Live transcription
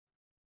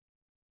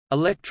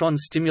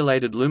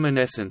Electron-stimulated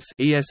luminescence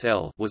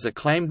 (ESL) was a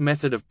claimed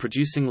method of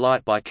producing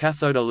light by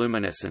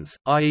cathodoluminescence,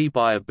 i.e.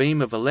 by a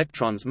beam of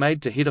electrons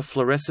made to hit a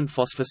fluorescent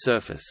phosphor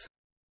surface.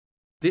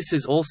 This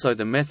is also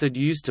the method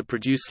used to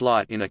produce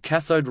light in a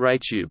cathode ray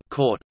tube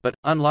 (CRT), but,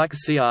 unlike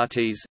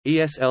CRTs,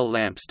 ESL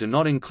lamps do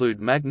not include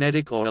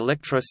magnetic or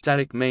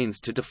electrostatic means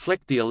to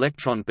deflect the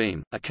electron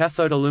beam. A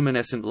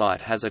cathodoluminescent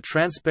light has a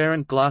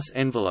transparent glass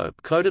envelope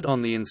coated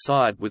on the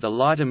inside with a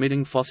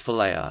light-emitting phosphor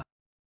layer.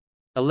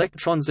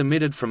 Electrons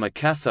emitted from a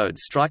cathode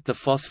strike the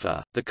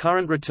phosphor, the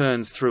current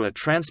returns through a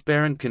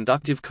transparent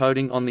conductive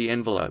coating on the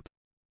envelope.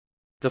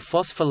 The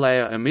phosphor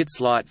layer emits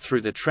light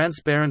through the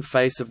transparent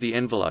face of the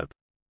envelope.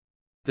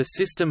 The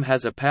system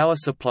has a power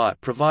supply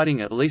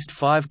providing at least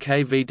 5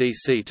 kV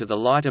DC to the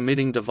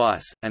light-emitting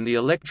device, and the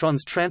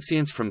electrons'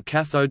 transients from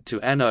cathode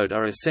to anode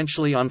are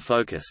essentially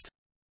unfocused.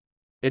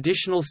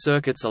 Additional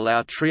circuits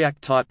allow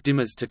triac-type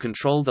dimmers to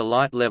control the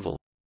light level.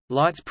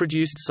 Lights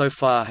produced so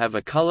far have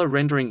a color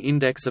rendering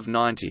index of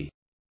 90.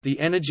 The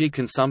energy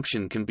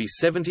consumption can be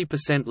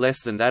 70%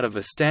 less than that of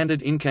a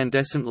standard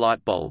incandescent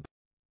light bulb.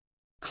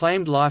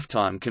 Claimed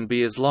lifetime can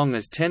be as long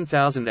as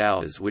 10,000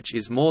 hours, which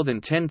is more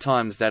than 10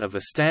 times that of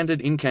a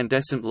standard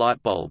incandescent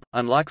light bulb.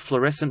 Unlike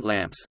fluorescent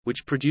lamps,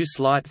 which produce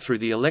light through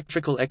the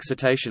electrical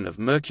excitation of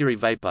mercury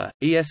vapor,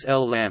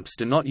 ESL lamps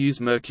do not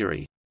use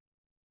mercury.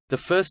 The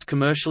first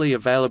commercially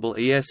available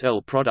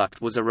ESL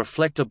product was a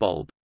reflector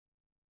bulb.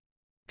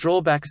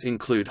 Drawbacks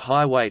include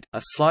high weight,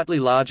 a slightly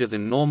larger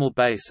than normal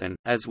base and,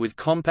 as with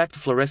compact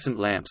fluorescent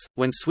lamps,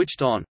 when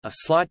switched on, a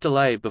slight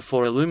delay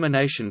before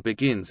illumination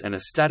begins and a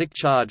static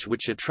charge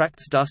which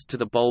attracts dust to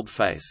the bulb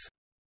face.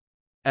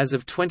 As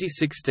of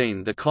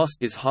 2016, the cost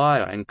is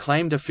higher and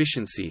claimed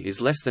efficiency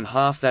is less than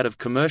half that of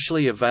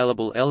commercially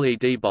available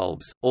LED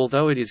bulbs,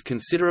 although it is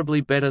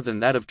considerably better than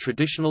that of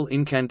traditional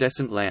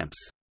incandescent lamps.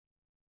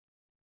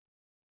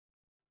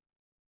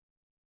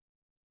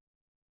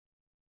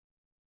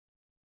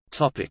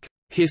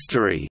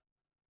 History.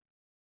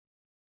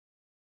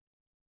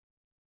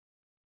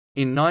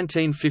 In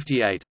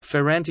 1958,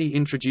 Ferranti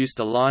introduced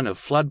a line of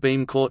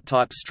flood-beam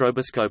CRT-type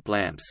stroboscope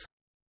lamps.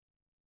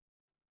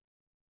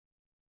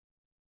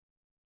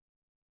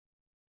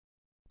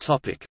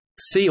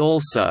 See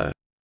also: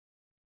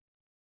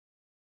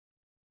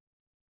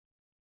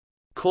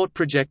 CRT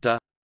projector,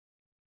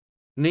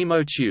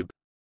 Nemo tube,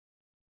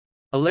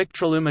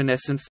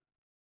 electroluminescence,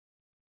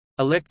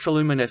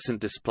 electroluminescent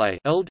display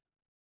 (ELD),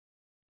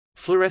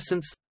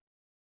 fluorescence,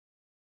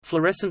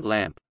 fluorescent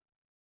lamp.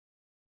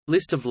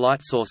 List of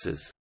light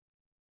sources.